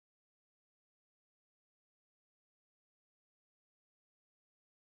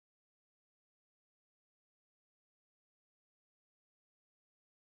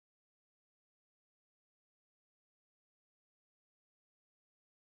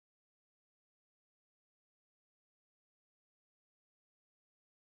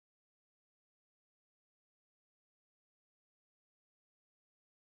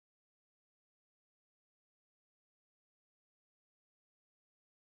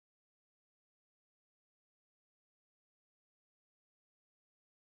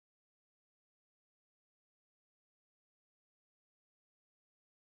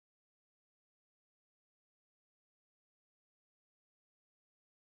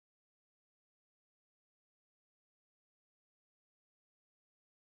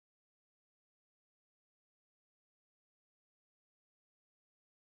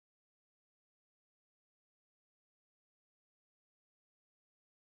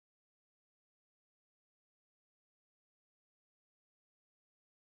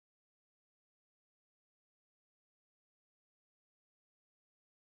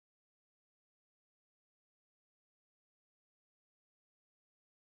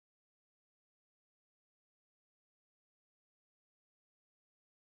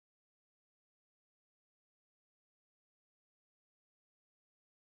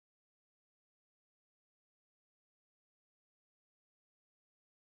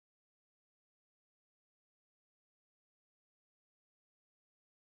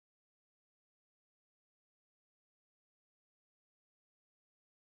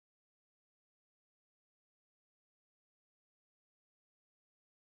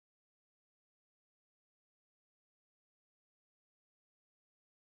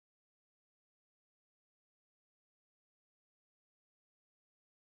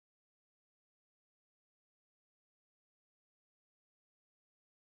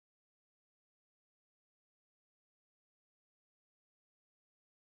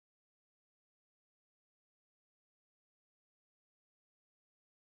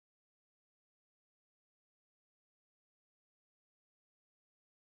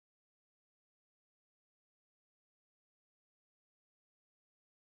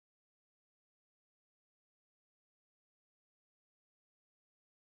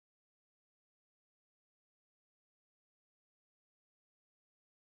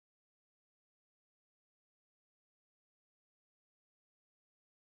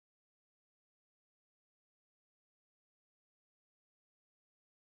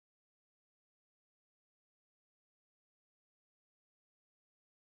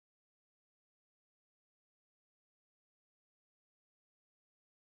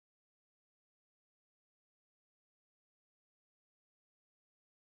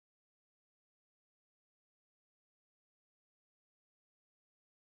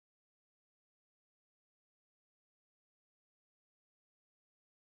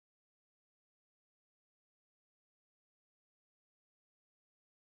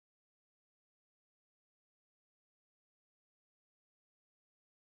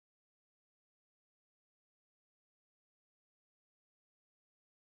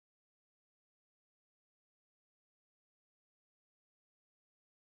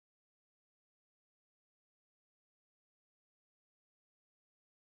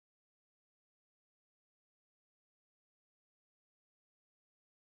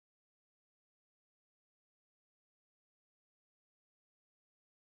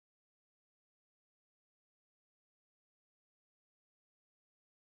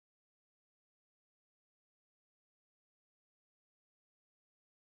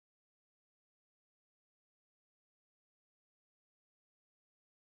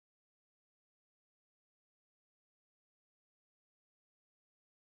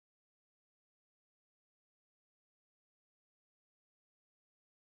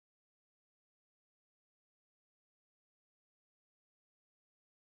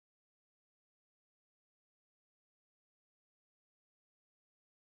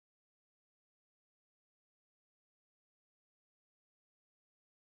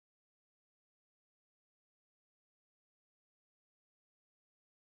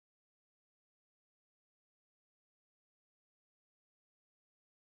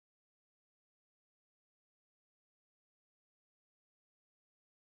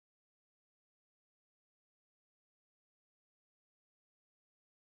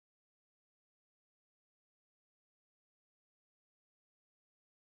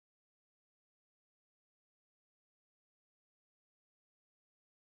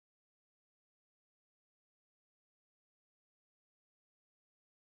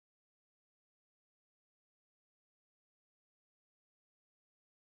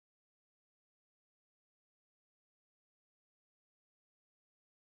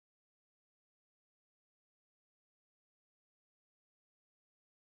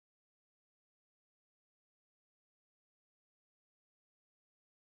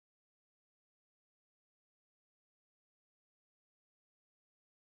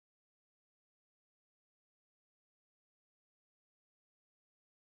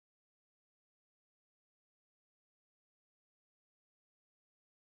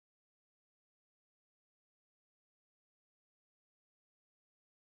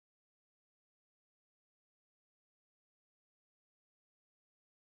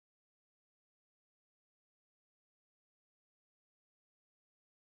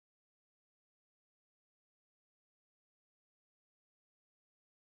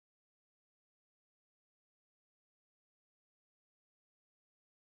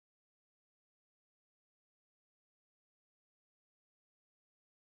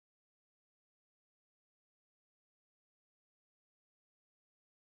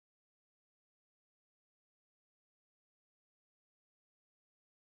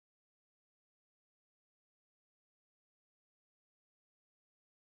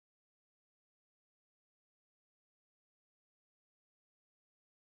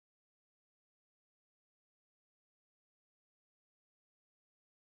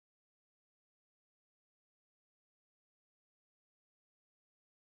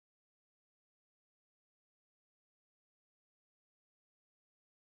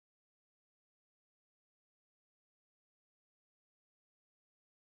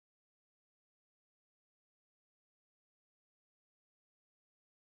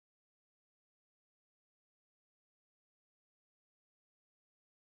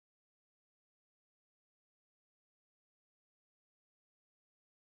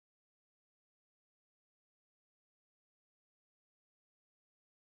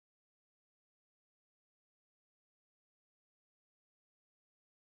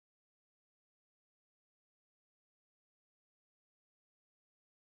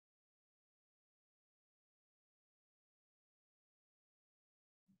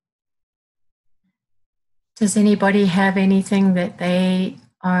 Does anybody have anything that they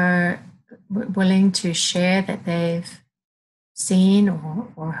are willing to share that they've seen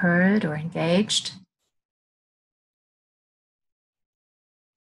or heard or engaged?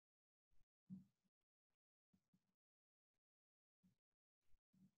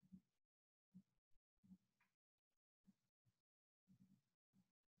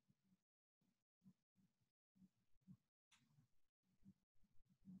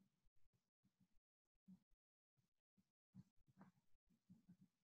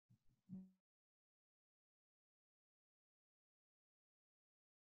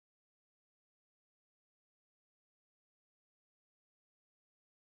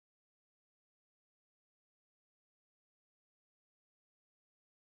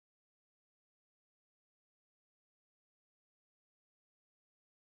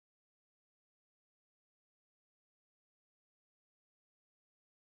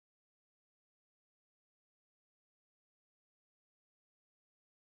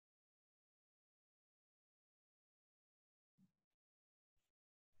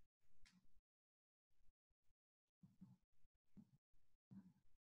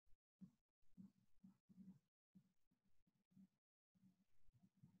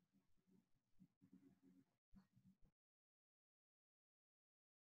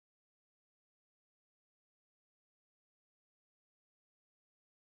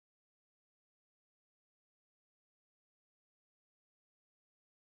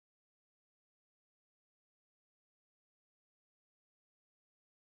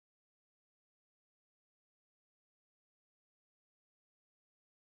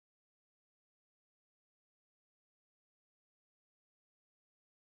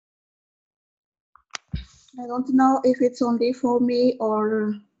 I don't know if it's only for me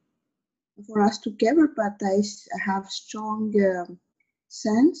or for us together, but I have strong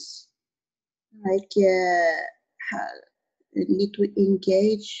sense, like need to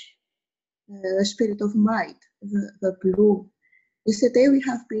engage the spirit of might, the blue. Yesterday we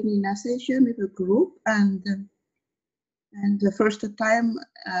have been in a session with a group, and the first time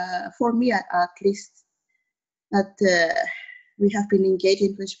for me at least that we have been engaged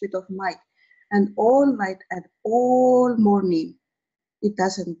in the spirit of might, and all night and all morning it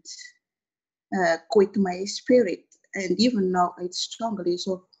doesn't quit my spirit, and even now it's strongly.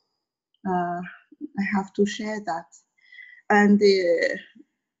 So I have to share that, and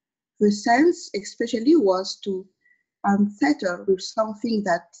the sense especially was to unsettle with something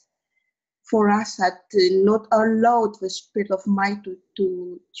that for us had not allowed the spirit of might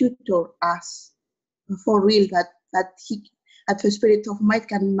to tutor us for real, that the spirit of might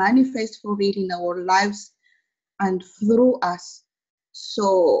can manifest for real in our lives and through us.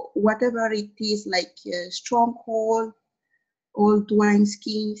 So whatever it is, like stronghold, old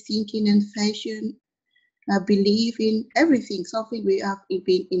wineskin, thinking and fashion, belief in everything, something we have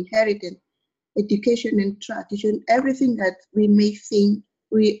been inherited, education and tradition, everything that we may think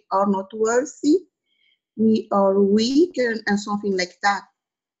we are not worthy, we are weak, and something like that.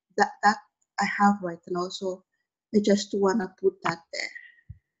 That I have right now. So I just want to put that there.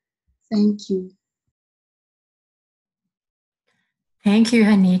 Thank you. Thank you,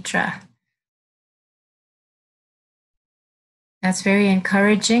 Hanitra. That's very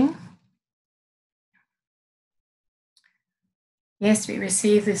encouraging. Yes, we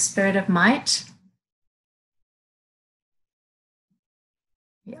receive the spirit of might.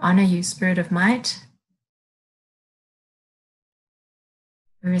 We honor you, spirit of might.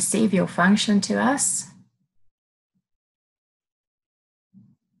 We receive your function to us.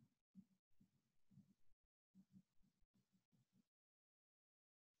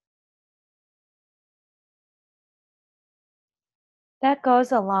 That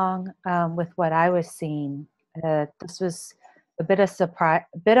goes along with what I was seeing. This was a bit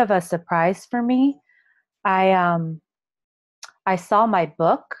of a surprise for me. I saw my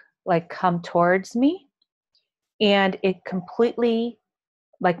book like come towards me, and it completely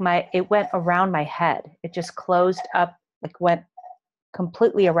it went around my head. It just closed up, like went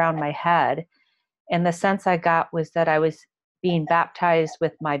completely around my head. And the sense I got was that I was being baptized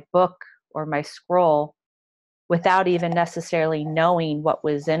with my book or my scroll without even necessarily knowing what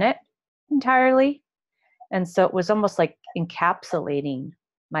was in it entirely. And so it was almost like encapsulating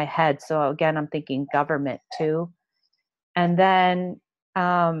my head. So again, I'm thinking government too. And then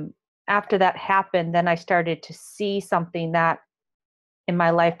after that happened, then I started to see something that in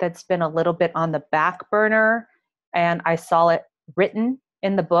my life that's been a little bit on the back burner. And I saw it written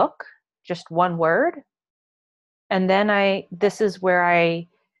in the book, just one word. And then this is where I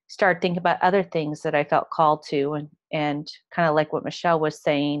started thinking about other things that I felt called to, and kind of like what Michelle was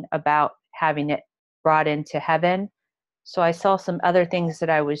saying about having it brought into heaven. So I saw some other things that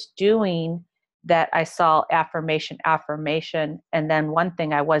I was doing that I saw affirmation, and then one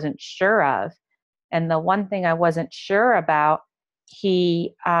thing I wasn't sure of. And the one thing I wasn't sure about,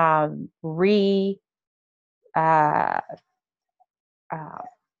 he there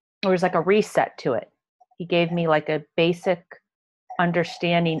was like a reset to it. He gave me like a basic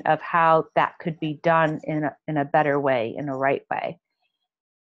understanding of how that could be done in a better way, in a right way.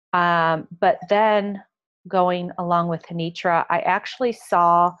 But then going along with Hanitra, I actually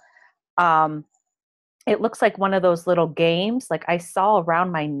saw, it looks like one of those little games. Like I saw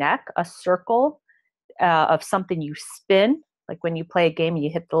around my neck a circle of something you spin, like when you play a game and you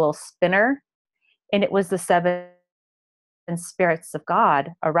hit the little spinner. And it was the 7 spirits of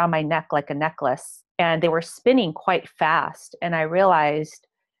God around my neck like a necklace. And they were spinning quite fast. And I realized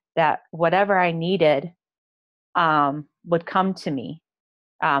that whatever I needed would come to me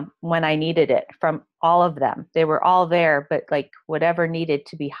when I needed it from all of them. They were all there, but like whatever needed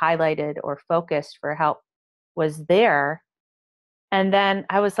to be highlighted or focused for help was there. And then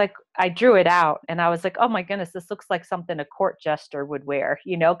I was like, I drew it out and I was like, oh my goodness, this looks like something a court jester would wear,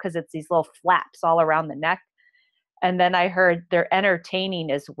 you know, because it's these little flaps all around the neck. And then I heard they're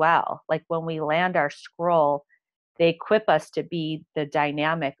entertaining as well. Like when we land our scroll, they equip us to be the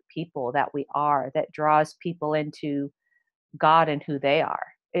dynamic people that we are, that draws people into God and who they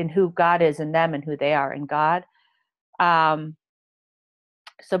are, and who God is in them and who they are in God.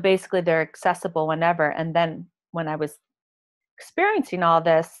 So basically they're accessible whenever. And then when I was experiencing all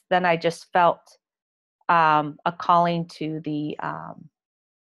this, then I just felt a calling to the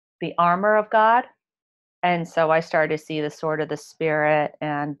armor of God. And so I started to see the sword of the Spirit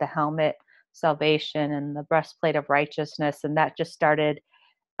and the helmet salvation and the breastplate of righteousness. And that just started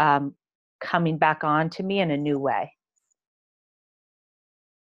coming back on to me in a new way.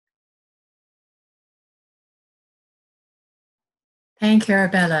 Thank you,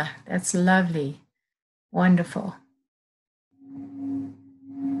 Arabella. That's lovely. Wonderful.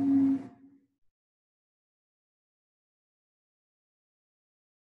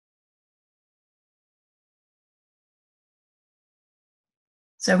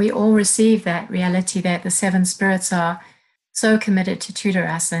 So we all receive that reality that the 7 spirits are so committed to tutor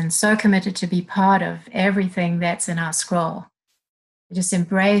us and so committed to be part of everything that's in our scroll. We just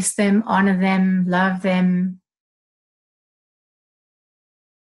embrace them, honor them, love them.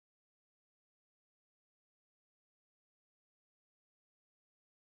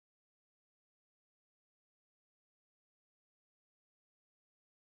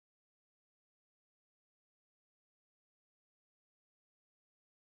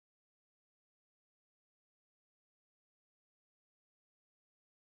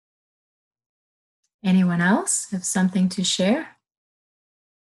 Anyone else have something to share?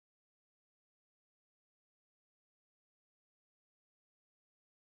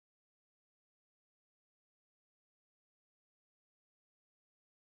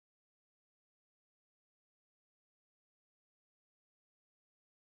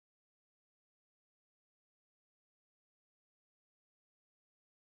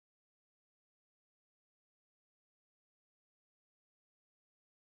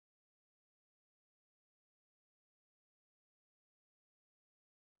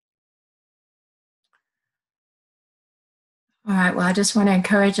 All right, well, I just want to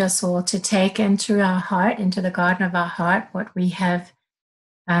encourage us all to take into our heart, into the garden of our heart, what we have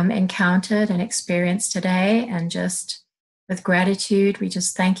encountered and experienced today. And just with gratitude, we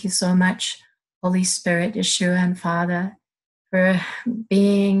just thank you so much, Holy Spirit, Yeshua, and Father, for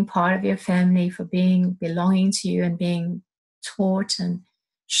being part of your family, for belonging to you and being taught and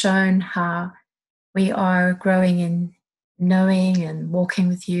shown how we are growing in knowing and walking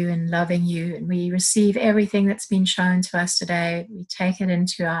with you and loving you. And we receive everything that's been shown to us today. We take it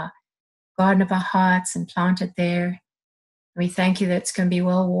into our garden of our hearts and plant it there. We thank you that it's going to be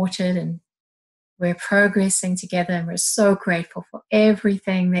well watered and we're progressing together. And we're so grateful for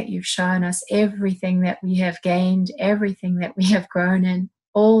everything that you've shown us, everything that we have gained, everything that we have grown in,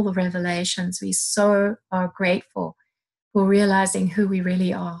 all the revelations. We so are grateful for realizing who we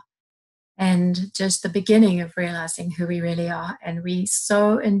really are. And just the beginning of realizing who we really are. And we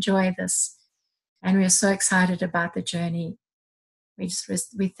so enjoy this. And we're so excited about the journey. We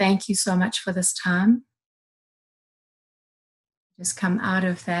thank you so much for this time. Just come out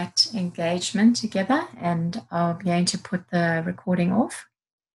of that engagement together, and I'm going to put the recording off.